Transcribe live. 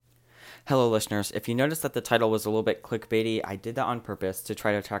Hello, listeners. If you noticed that the title was a little bit clickbaity, I did that on purpose to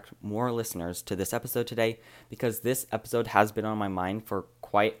try to attract more listeners to this episode today because this episode has been on my mind for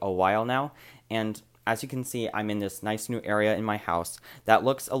quite a while now. And as you can see, I'm in this nice new area in my house that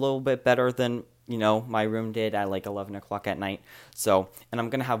looks a little bit better than, my room did at like 11 o'clock at night. And I'm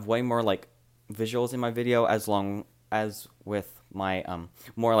going to have way more like visuals in my video as long as with my,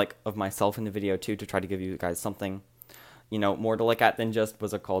 more like of myself in the video too to try to give you guys something more to look at than just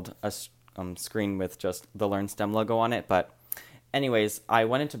what's it called a screen with just the Learn STEM logo on it. But anyways, I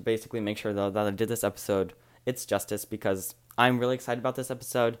wanted to basically make sure though that I did this episode its justice because I'm really excited about this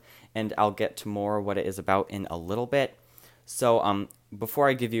episode, and I'll get to more what it is about in a little bit. Before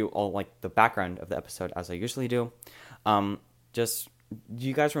I give you all like the background of the episode as I usually do, just do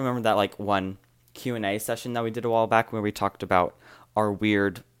you guys remember that like one Q&A session that we did a while back where we talked about our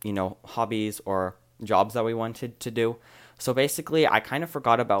weird, hobbies or jobs that we wanted to do? So basically, I kind of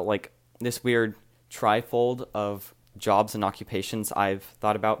forgot about like this weird trifold of jobs and occupations I've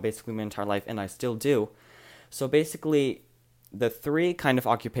thought about basically my entire life, and I still do. So basically, the three kind of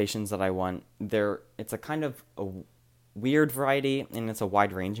occupations that I want, it's a kind of a weird variety and it's a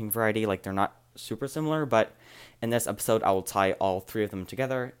wide-ranging variety. Like they're not super similar, but in this episode, I will tie all three of them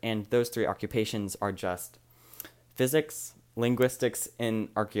together, and those three occupations are just physics, linguistics, and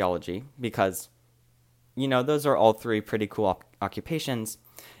archaeology because those are all three pretty cool occupations.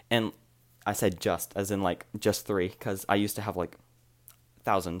 And I said just, as in like just three, because I used to have like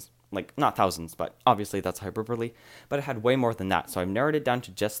thousands. Like, not thousands, but obviously that's hyperbole. But I had way more than that, so I've narrowed it down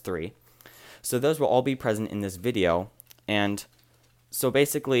to just three. So those will all be present in this video. And so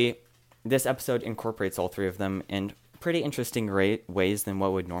basically, this episode incorporates all three of them in pretty interesting ways than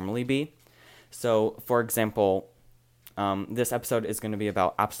what would normally be. So, for example, this episode is going to be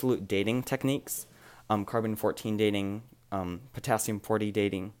about absolute dating techniques, carbon-14 dating, potassium-40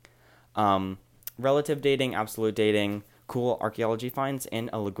 dating, relative dating, absolute dating, cool archaeology finds, and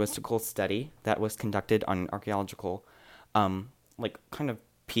a linguistical study that was conducted on an archaeological, kind of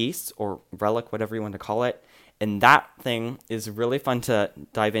piece or relic, whatever you want to call it. And that thing is really fun to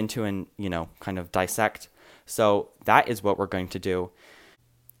dive into and, kind of dissect. So that is what we're going to do.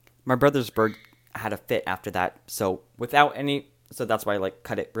 My brother's bird had a fit after that. So that's why I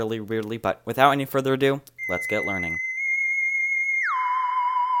cut it really weirdly. But without any further ado, let's get learning.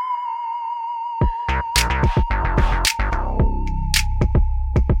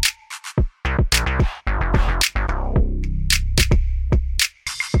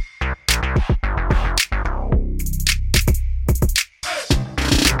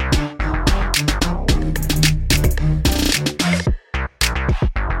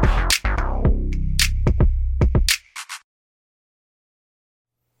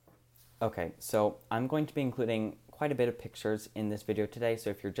 Okay, so I'm going to be including quite a bit of pictures in this video today. So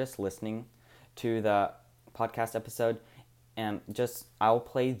if you're just listening to the podcast episode, I'll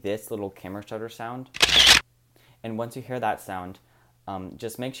play this little camera shutter sound. And once you hear that sound,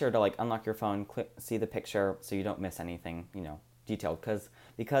 just make sure to unlock your phone, see the picture so you don't miss anything, detailed.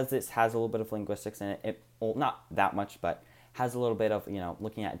 Because this has a little bit of linguistics in it, well, not that much, but has a little bit of,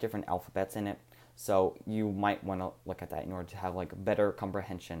 looking at different alphabets in it. So you might want to look at that in order to have better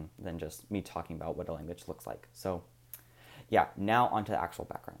comprehension than just me talking about what a language looks like. So yeah, now onto the actual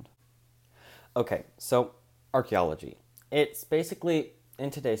background. Okay, so archaeology. It's basically, in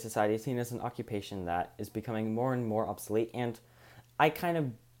today's society, seen as an occupation that is becoming more and more obsolete. And I kind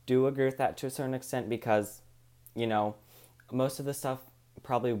of do agree with that to a certain extent because, most of the stuff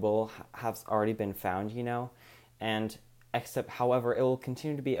probably will have already been found, and however, it will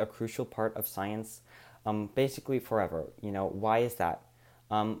continue to be a crucial part of science, basically forever. Why is that?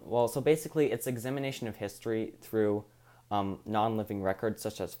 So basically, it's examination of history through non-living records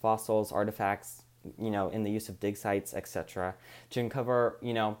such as fossils, artifacts, in the use of dig sites, etc., to uncover,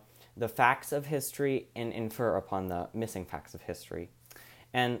 the facts of history and infer upon the missing facts of history.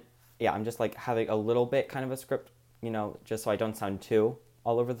 And yeah, I'm just having a little bit kind of a script, just so I don't sound too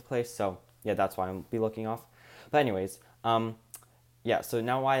all over the place. So yeah, that's why I'll be looking off. But anyways, so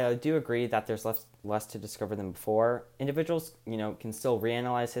now while I do agree that there's less to discover than before, individuals, can still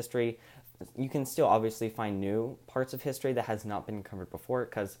reanalyze history. You can still obviously find new parts of history that has not been covered before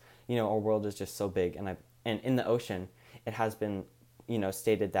because, our world is just so big. And in the ocean, it has been,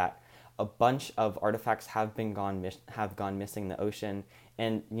 stated that a bunch of artifacts have gone missing in the ocean.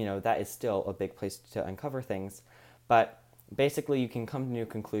 And, that is still a big place to uncover things. But basically, you can come to new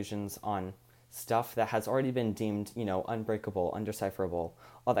conclusions on stuff that has already been deemed, unbreakable, undecipherable,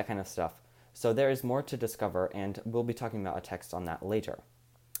 all that kind of stuff. So there is more to discover, and we'll be talking about a text on that later.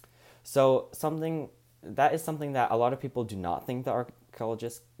 So something that a lot of people do not think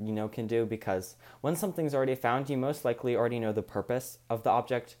archaeologists, can do, because when something's already found, you most likely already know the purpose of the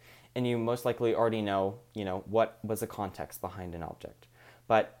object, and you most likely already know, what was the context behind an object.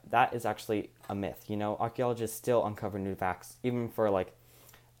 But that is actually a myth. Archaeologists still uncover new facts, even for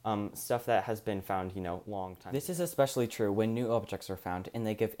stuff that has been found, long time. This is especially true when new objects are found and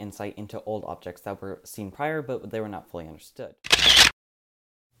they give insight into old objects that were seen prior, but they were not fully understood.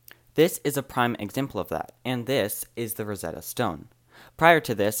 This is a prime example of that, and this is the Rosetta Stone. Prior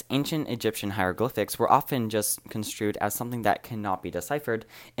to this, ancient Egyptian hieroglyphics were often just construed as something that cannot be deciphered,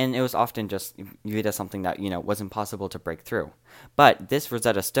 and it was often just viewed as something that, was impossible to break through. But this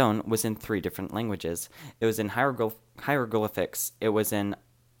Rosetta Stone was in 3 different languages. It was in hieroglyphics, it was in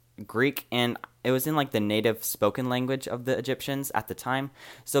Greek, and it was in the native spoken language of the Egyptians at the time.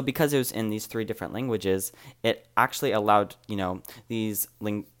 So because it was in these 3 different languages, it actually allowed, these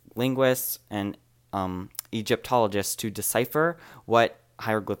linguists and Egyptologists to decipher what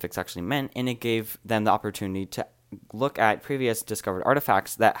hieroglyphics actually meant, and it gave them the opportunity to look at previous discovered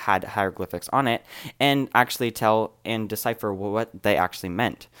artifacts that had hieroglyphics on it and actually tell and decipher what they actually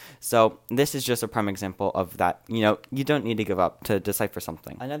meant. So this is just a prime example of that. You don't need to give up to decipher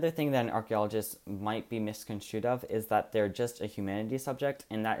something. Another thing that an archaeologist might be misconstrued of is that they're just a humanities subject,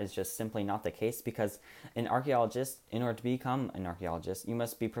 and that is just simply not the case, because an archaeologist, in order to become an archaeologist, you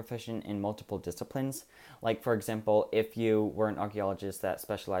must be proficient in multiple disciplines. Like, for example, if you were an archaeologist that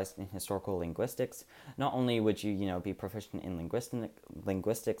specialized in historical linguistics, not only would you be proficient in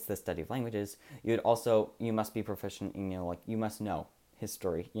linguistics, the study of languages, you must be proficient in, you must know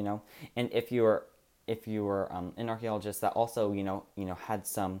history, and if you were an archaeologist that also, had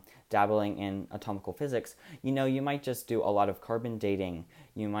some dabbling in atomical physics, you might just do a lot of carbon dating,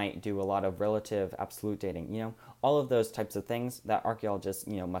 you might do a lot of relative absolute dating, all of those types of things that archaeologists,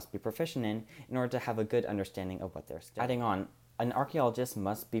 must be proficient in order to have a good understanding of what they're studying. Adding on, an archaeologist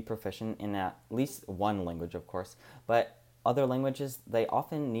must be proficient in at least one language, of course, but other languages, they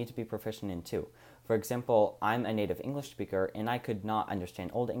often need to be proficient in too. For example, I'm a native English speaker, and I could not understand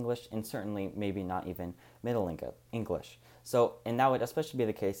Old English, and certainly maybe not even Middle English. So, and that would especially be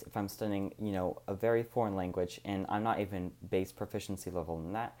the case if I'm studying, a very foreign language, and I'm not even base proficiency level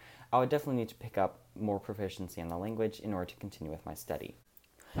in that. I would definitely need to pick up more proficiency in the language in order to continue with my study.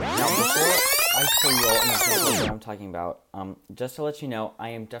 Now, before I show you all an example of what I'm talking about, just to let you know, I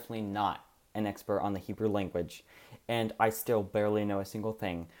am definitely not an expert on the Hebrew language, and I still barely know a single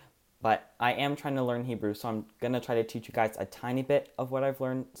thing. But I am trying to learn Hebrew, so I'm going to try to teach you guys a tiny bit of what I've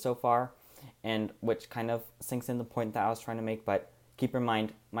learned so far, and which kind of sinks in the point that I was trying to make, but keep in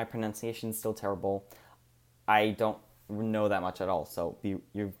mind, my pronunciation is still terrible. I don't know that much at all, so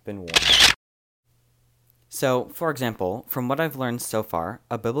you've been warned. So, for example, from what I've learned so far,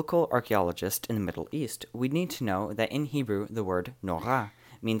 a biblical archaeologist in the Middle East would need to know that in Hebrew, the word norah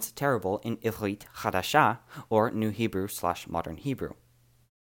means terrible in Ivrit Chadashah, or New Hebrew / Modern Hebrew.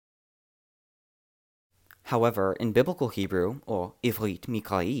 However, in biblical Hebrew, or Ivrit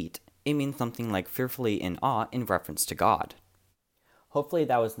Mikraït, it means something like fearfully in awe in reference to God. Hopefully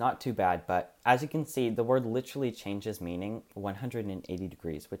that was not too bad, but as you can see, the word literally changes meaning 180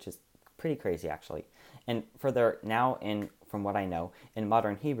 degrees, which is pretty crazy actually. And further, now from what I know, in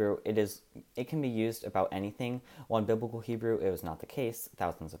modern Hebrew, it can be used about anything, while in biblical Hebrew it was not the case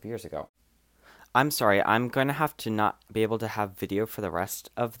thousands of years ago. I'm sorry, I'm going to have to not be able to have video for the rest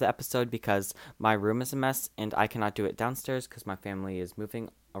of the episode because my room is a mess and I cannot do it downstairs because my family is moving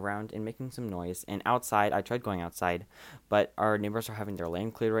around and making some noise. And outside, I tried going outside, but our neighbors are having their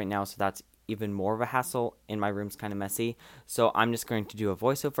land cleared right now, so that's even more of a hassle, and my room's kind of messy. So I'm just going to do a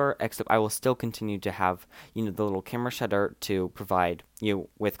voiceover, except I will still continue to have, the little camera shutter to provide you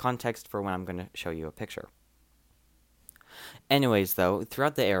with context for when I'm going to show you a picture. Anyways, though,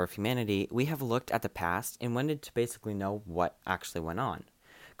 throughout the era of humanity, we have looked at the past and wanted to basically know what actually went on.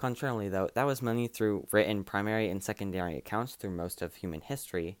 Contrarily, though, that was mainly through written primary and secondary accounts through most of human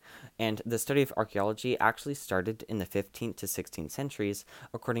history, and the study of archaeology actually started in the 15th to 16th centuries,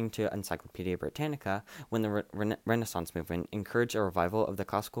 according to Encyclopedia Britannica, when the Renaissance movement encouraged a revival of the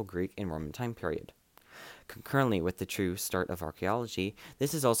classical Greek and Roman time period. Concurrently with the true start of archaeology,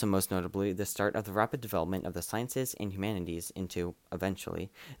 this is also most notably the start of the rapid development of the sciences and humanities into,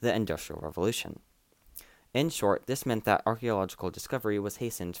 eventually, the Industrial Revolution. In short, this meant that archaeological discovery was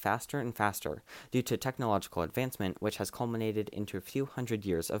hastened faster and faster due to technological advancement, which has culminated into a few hundred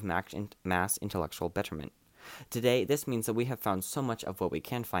years of mass intellectual betterment. Today, this means that we have found so much of what we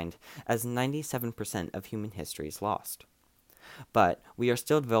can find, as 97% of human history is lost. But we are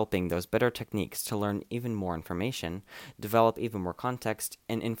still developing those better techniques to learn even more information, develop even more context,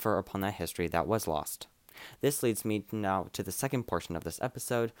 and infer upon that history that was lost. This leads me now to the second portion of this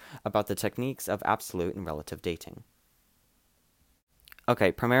episode about the techniques of absolute and relative dating.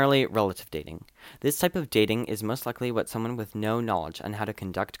 Okay, primarily relative dating. This type of dating is most likely what someone with no knowledge on how to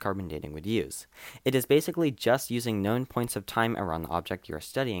conduct carbon dating would use. It is basically just using known points of time around the object you are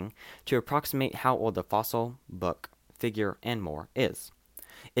studying to approximate how old the fossil, book, figure, and more is.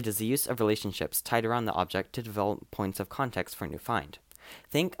 It is the use of relationships tied around the object to develop points of context for a new find.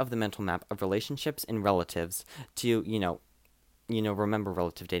 Think of the mental map of relationships and relatives to, remember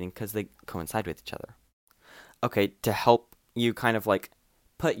relative dating because they coincide with each other. Okay, to help you kind of like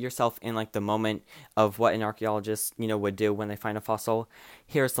put yourself in like the moment of what an archaeologist, would do when they find a fossil,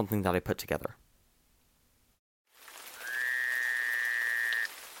 here's something that I put together.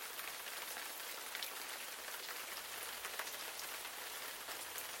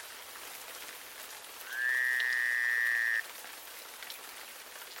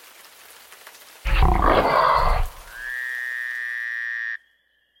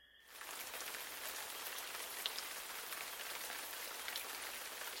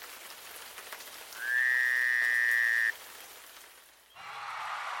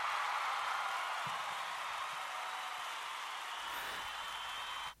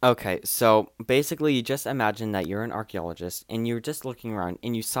 Okay, so basically you just imagine that you're an archaeologist and you're just looking around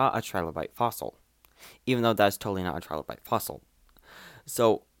and you saw a trilobite fossil, even though that's totally not a trilobite fossil.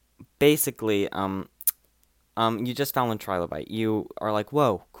 So basically, you just found a trilobite. You are like,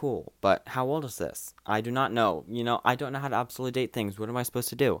 whoa, cool, but how old is this? I do not know. I don't know how to absolute date things. What am I supposed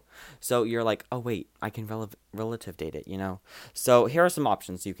to do? So you're like, oh, wait, I can relative date it. So here are some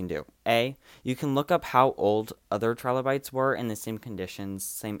options you can do. A, you can look up how old other trilobites were in the same conditions,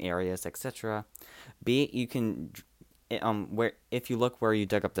 same areas, etc. B, you can where if you look where you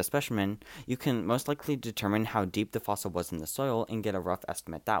dug up the specimen, you can most likely determine how deep the fossil was in the soil and get a rough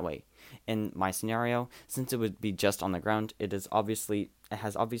estimate that way. In my scenario, since it would be just on the ground, it has obviously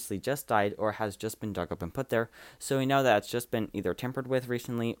just died or has just been dug up and put there, so we know that it's just been either tampered with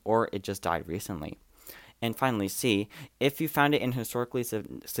recently or it just died recently. And finally, C, if you found it in a historically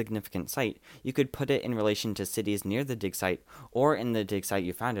significant site, you could put it in relation to cities near the dig site or in the dig site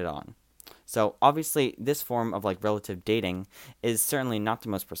you found it on. So obviously, this form of like relative dating is certainly not the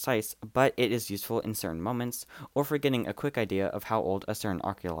most precise, but it is useful in certain moments or for getting a quick idea of how old a certain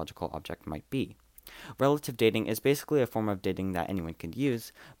archaeological object might be. Relative dating is basically a form of dating that anyone could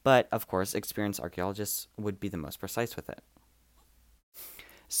use, but of course, experienced archaeologists would be the most precise with it.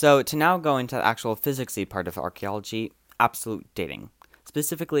 So to now go into the actual physicsy part of archaeology, absolute dating.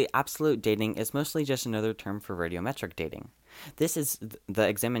 Specifically, absolute dating is mostly just another term for radiometric dating. This is the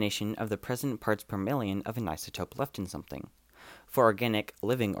examination of the present parts per million of an isotope left in something. For organic,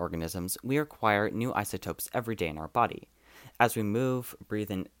 living organisms, we acquire new isotopes every day in our body. As we move,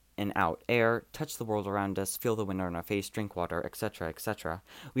 breathe in and out air, touch the world around us, feel the wind on our face, drink water, etc., etc.,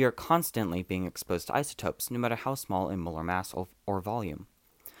 we are constantly being exposed to isotopes, no matter how small in molar mass or volume.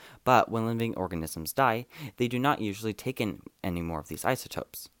 But when living organisms die, they do not usually take in any more of these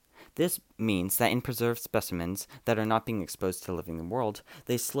isotopes. This means that in preserved specimens that are not being exposed to the living world,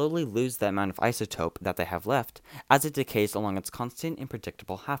 they slowly lose the amount of isotope that they have left as it decays along its constant and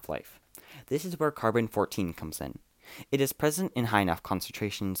predictable half-life. This is where carbon-14 comes in. It is present in high enough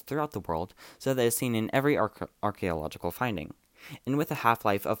concentrations throughout the world so that it is seen in every archaeological finding. And with a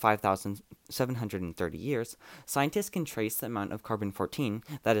half-life of 5,730 years, scientists can trace the amount of carbon-14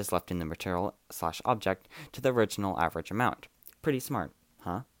 that is left in the material/object to the original average amount. Pretty smart,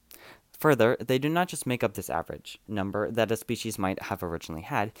 huh? Further, they do not just make up this average number that a species might have originally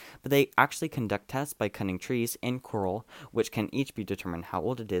had, but they actually conduct tests by cutting trees and coral, which can each be determined how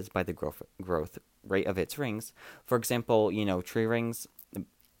old it is by the growth rate of its rings. For example, tree rings,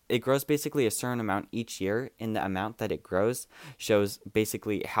 it grows basically a certain amount each year, and the amount that it grows shows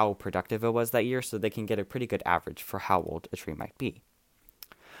basically how productive it was that year, so they can get a pretty good average for how old a tree might be.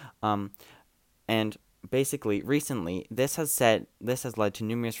 And basically, recently, this has led to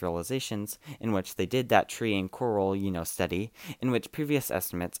numerous realizations in which they did that tree and coral, study, in which previous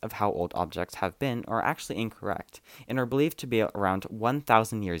estimates of how old objects have been are actually incorrect, and are believed to be around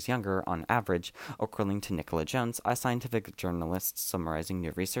 1,000 years younger on average, according to Nicola Jones, a scientific journalist summarizing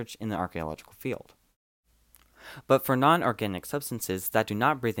new research in the archaeological field. But for non-organic substances that do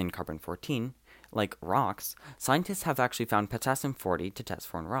not breathe in carbon-14, like rocks, scientists have actually found potassium-40 to test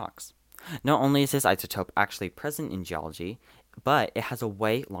for in rocks. Not only is this isotope actually present in geology, but it has a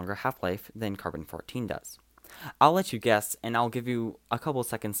way longer half-life than carbon-14 does. I'll let you guess, and I'll give you a couple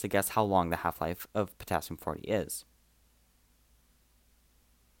seconds to guess how long the half-life of potassium-40 is.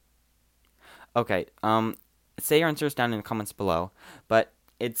 Okay, say your answers down in the comments below, but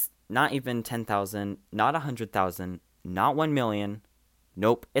it's not even 10,000, not 100,000, not 1 million.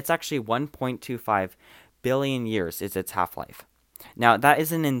 Nope, it's actually 1.25 billion years is its half-life. Now, that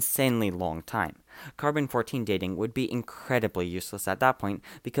is an insanely long time. Carbon-14 dating would be incredibly useless at that point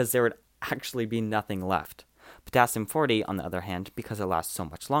because there would actually be nothing left. Potassium-40, on the other hand, because it lasts so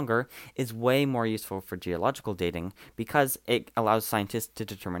much longer, is way more useful for geological dating because it allows scientists to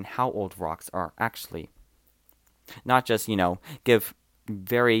determine how old rocks are actually. Not just, give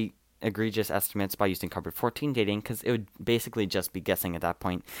very egregious estimates by using carbon-14 dating, because it would basically just be guessing at that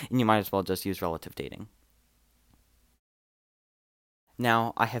point, and you might as well just use relative dating.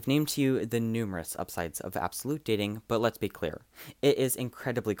 Now, I have named to you the numerous upsides of absolute dating, but let's be clear. It is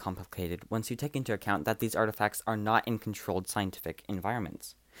incredibly complicated once you take into account that these artifacts are not in controlled scientific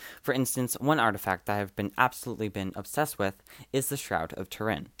environments. For instance, one artifact that I have absolutely been obsessed with is the Shroud of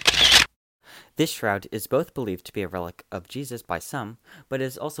Turin. This shroud is both believed to be a relic of Jesus by some, but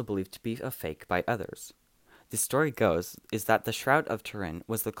is also believed to be a fake by others. The story goes is that the Shroud of Turin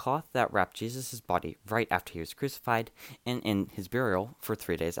was the cloth that wrapped Jesus' body right after he was crucified and in his burial for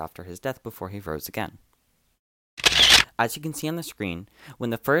 3 days after his death before he rose again. As you can see on the screen, when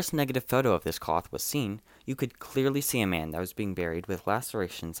the first negative photo of this cloth was seen, you could clearly see a man that was being buried with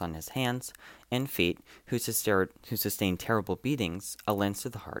lacerations on his hands and feet who sustained terrible beatings, a lance to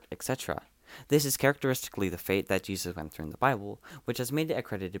the heart, etc. This is characteristically the fate that Jesus went through in the Bible, which has made it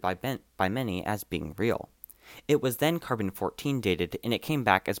accredited by many as being real. It was then carbon-14 dated, and it came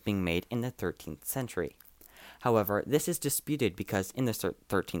back as being made in the 13th century. However, this is disputed because in the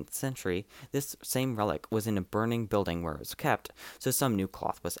 13th century, this same relic was in a burning building where it was kept, so some new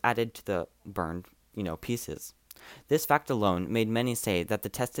cloth was added to the burned, pieces. This fact alone made many say that the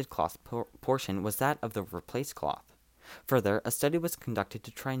tested cloth portion was that of the replaced cloth. Further, a study was conducted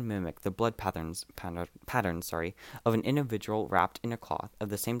to try and mimic the blood patterns of an individual wrapped in a cloth of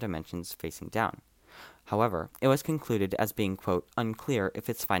the same dimensions facing down. However, it was concluded as being, quote, unclear if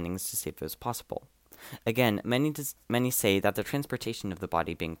its findings to see if it was possible. Again, many say that the transportation of the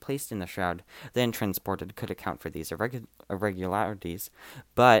body being placed in the shroud, then transported, could account for these irregularities,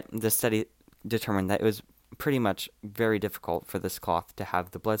 but the study determined that it was pretty much very difficult for this cloth to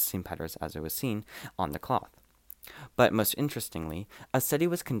have the bloodstain patterns as it was seen on the cloth. But most interestingly, a study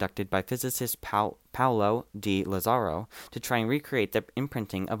was conducted by physicist Paolo di Lazzaro to try and recreate the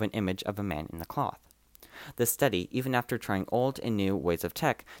imprinting of an image of a man in the cloth. The study, even after trying old and new ways of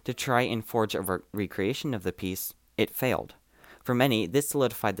tech to try and forge a recreation of the piece, it failed. For many, this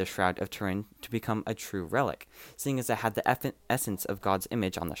solidified the Shroud of Turin to become a true relic, seeing as it had the essence of God's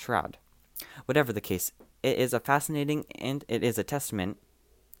image on the shroud. Whatever the case, it is a fascinating and it is a testament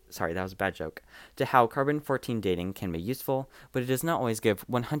to how carbon-14 dating can be useful, but it does not always give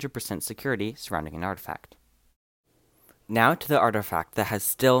 100% security surrounding an artifact. Now to the artifact that has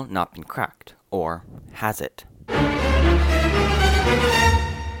still not been cracked, or has it?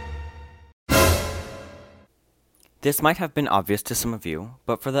 This might have been obvious to some of you,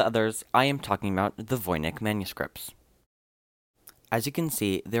 but for the others, I am talking about the Voynich manuscripts. As you can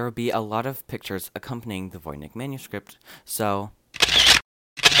see, there will be a lot of pictures accompanying the Voynich manuscript, so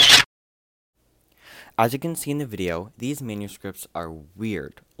as you can see in the video, these manuscripts are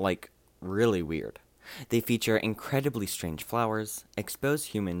weird, like really weird. They feature incredibly strange flowers, exposed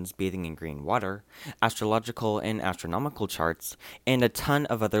humans bathing in green water, astrological and astronomical charts, and a ton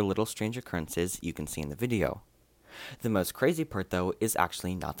of other little strange occurrences you can see in the video. The most crazy part, though, is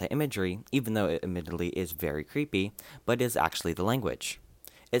actually not the imagery, even though it admittedly is very creepy, but is actually the language.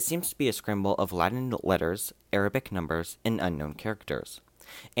 It seems to be a scramble of Latin letters, Arabic numbers, and unknown characters.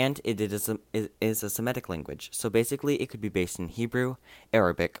 And it is a Semitic language, so basically it could be based in Hebrew,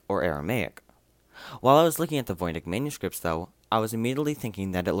 Arabic, or Aramaic. While I was looking at the Voynich manuscripts, though, I was immediately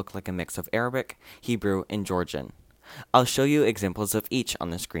thinking that it looked like a mix of Arabic, Hebrew, and Georgian. I'll show you examples of each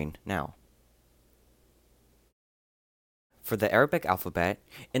on the screen now. For the Arabic alphabet,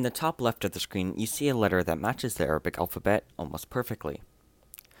 in the top left of the screen, you see a letter that matches the Arabic alphabet almost perfectly.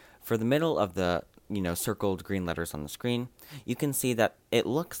 For the middle of the, circled green letters on the screen, you can see that it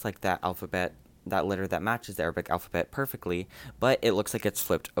looks like that letter that matches the Arabic alphabet perfectly, but it looks like it's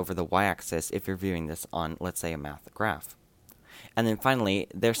flipped over the y-axis if you're viewing this on, let's say, a math graph. And then finally,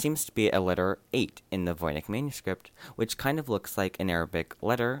 there seems to be a letter 8 in the Voynich manuscript, which kind of looks like an Arabic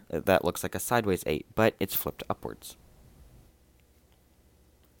letter that looks like a sideways 8, but it's flipped upwards.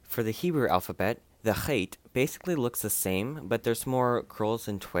 For the Hebrew alphabet, the Chait basically looks the same, but there's more curls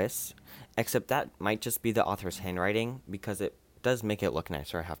and twists, except that might just be the author's handwriting, because it does make it look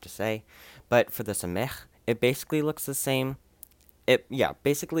nicer, I have to say. But for the Samech, it basically looks the same,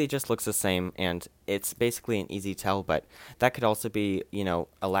 Basically it just looks the same, and it's basically an easy tell, but that could also be,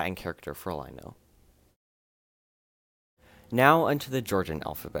 a Latin character for all I know. Now onto the Georgian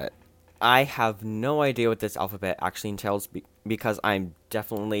alphabet. I have no idea what this alphabet actually entails because I'm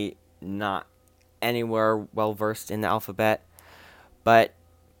definitely not anywhere well versed in the alphabet, but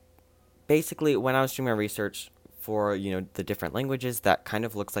basically when I was doing my research for, the different languages that kind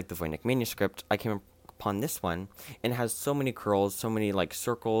of looks like the Voynich manuscript, I came upon this one, and it has so many curls, so many like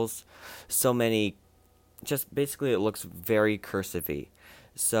circles, so many, just basically it looks very cursive-y.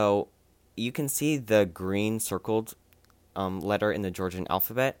 So you can see the green circled letter in the Georgian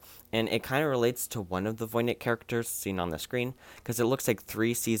alphabet, and it kind of relates to one of the Voynich characters seen on the screen, because it looks like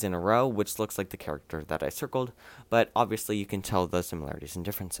 3 C's in a row, which looks like the character that I circled, but obviously you can tell the similarities and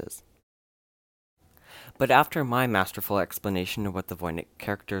differences. But after my masterful explanation of what the Voynich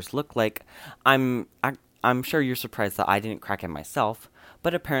characters look like, I'm sure you're surprised that I didn't crack it myself,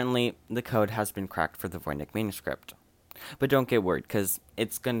 but apparently the code has been cracked for the Voynich manuscript. But don't get worried, because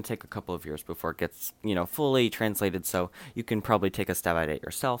it's going to take a couple of years before it gets, fully translated, so you can probably take a stab at it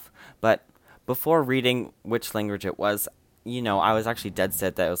yourself. But before reading which language it was, I was actually dead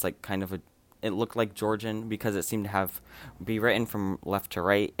set that it was like kind of it looked like Georgian, because it seemed to be written from left to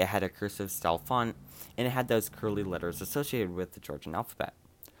right. It had a cursive style font, and it had those curly letters associated with the Georgian alphabet.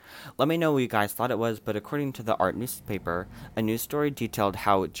 Let me know what you guys thought it was, but according to the Art newspaper, a news story detailed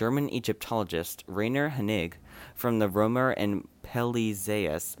how German Egyptologist Rainer Hennig from the Romer and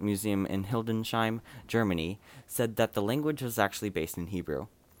Pelizaeus Museum in Hildesheim, Germany, said that the language was actually based in Hebrew.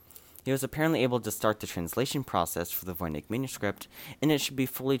 He was apparently able to start the translation process for the Voynich manuscript, and it should be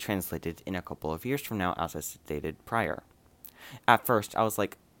fully translated in a couple of years from now, as I stated prior. At first, I was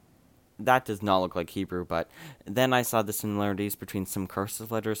like, that does not look like Hebrew, but then I saw the similarities between some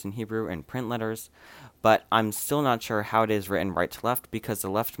cursive letters in Hebrew and print letters, but I'm still not sure how it is written right to left, because the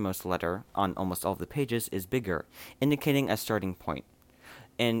leftmost letter on almost all of the pages is bigger, indicating a starting point.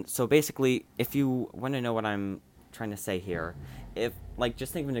 And so basically, if you want to know what I'm trying to say here,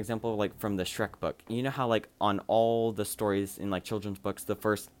 just think of an example like from the Shrek book. You know how like on all the stories in like children's books, the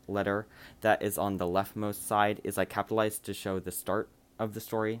first letter that is on the leftmost side is like capitalized to show the start of the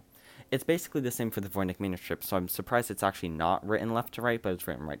story? It's basically the same for the Voynich manuscript, so I'm surprised it's actually not written left to right, but it's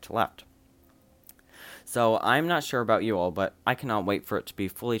written right to left. So I'm not sure about you all, but I cannot wait for it to be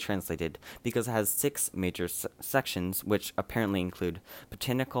fully translated, because it has 6 major sections, which apparently include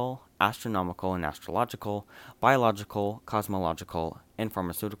botanical, astronomical and astrological, biological, cosmological, and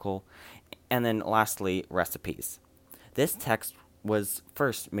pharmaceutical, and then lastly, recipes. This text was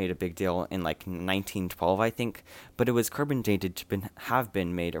first made a big deal in like 1912, I think, but it was carbon dated to have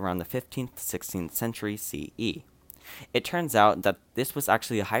been made around the 15th, 16th century CE. It turns out that this was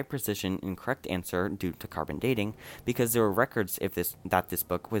actually a high precision and correct answer due to carbon dating, because there were records that this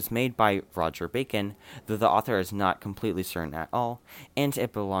book was made by Roger Bacon, though the author is not completely certain at all, and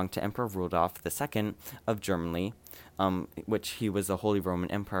it belonged to Emperor Rudolf II of Germany, which he was a Holy Roman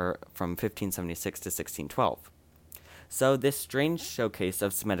Emperor from 1576 to 1612. So this strange showcase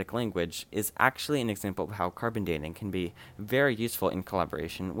of Semitic language is actually an example of how carbon dating can be very useful in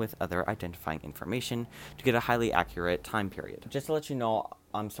collaboration with other identifying information to get a highly accurate time period. Just to let you know,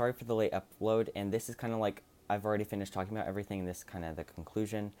 I'm sorry for the late upload, and this is kind of like, I've already finished talking about everything, and this is kind of the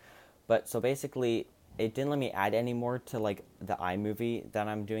conclusion. But so basically, it didn't let me add any more to like the iMovie that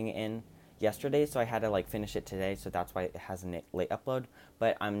I'm doing it in yesterday, so I had to like finish it today, so that's why it has a late upload.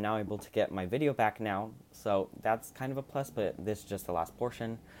 But I'm now able to get my video back now, so that's kind of a plus, but this is just the last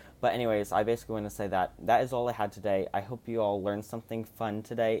portion. But anyways, I basically want to say that is all I had today. I hope you all learned something fun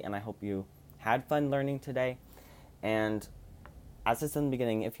today, and I hope you had fun learning today. And as I said in the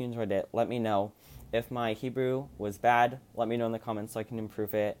beginning, if you enjoyed it, let me know. If my Hebrew was bad, let me know in the comments so I can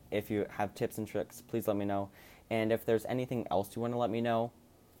improve it. If you have tips and tricks, please let me know. And if there's anything else you want to let me know,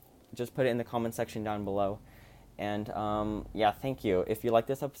 just put it in the comment section down below. And thank you. If you like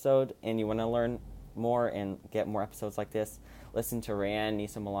this episode and you want to learn more and get more episodes like this, listen to Rayanne,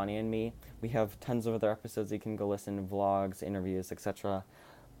 Nisa, Milani, and me. We have tons of other episodes you can go listen to, vlogs, interviews, etc.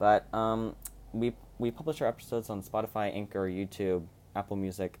 But we publish our episodes on Spotify, Anchor, YouTube, Apple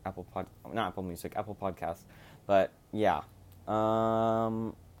Music, Apple Podcasts. But yeah,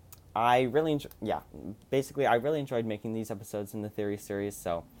 I really enjoyed making these episodes in the Theory series.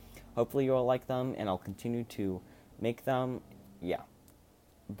 So hopefully you all like them, and I'll continue to make them. Yeah.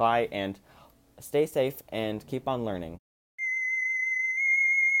 Bye, and stay safe, and keep on learning.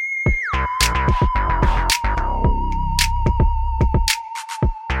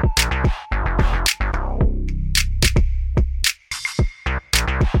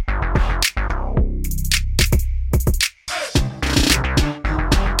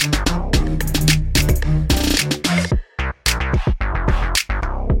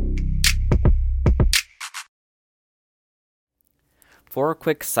 For a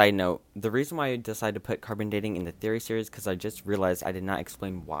quick side note, the reason why I decided to put carbon dating in the theory series, because I just realized I did not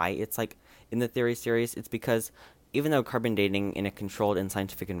explain why it's like in the theory series, it's because even though carbon dating in a controlled and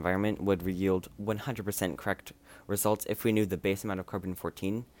scientific environment would yield 100% correct results if we knew the base amount of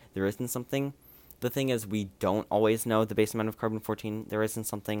carbon-14 there is in something, the thing is we don't always know the base amount of carbon-14 there is in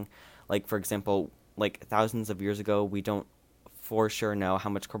something. Like, for example, like thousands of years ago, we don't for sure know how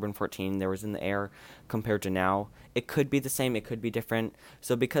much carbon-14 there was in the air compared to now. It could be the same, it could be different.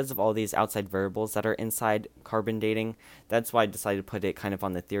 So because of all these outside variables that are inside carbon dating, that's why I decided to put it kind of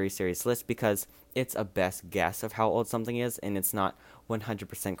on the theory series list, because it's a best guess of how old something is, and it's not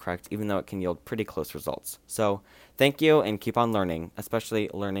 100% correct, even though it can yield pretty close results. So thank you, and keep on learning, especially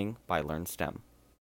learning by LearnSTEM.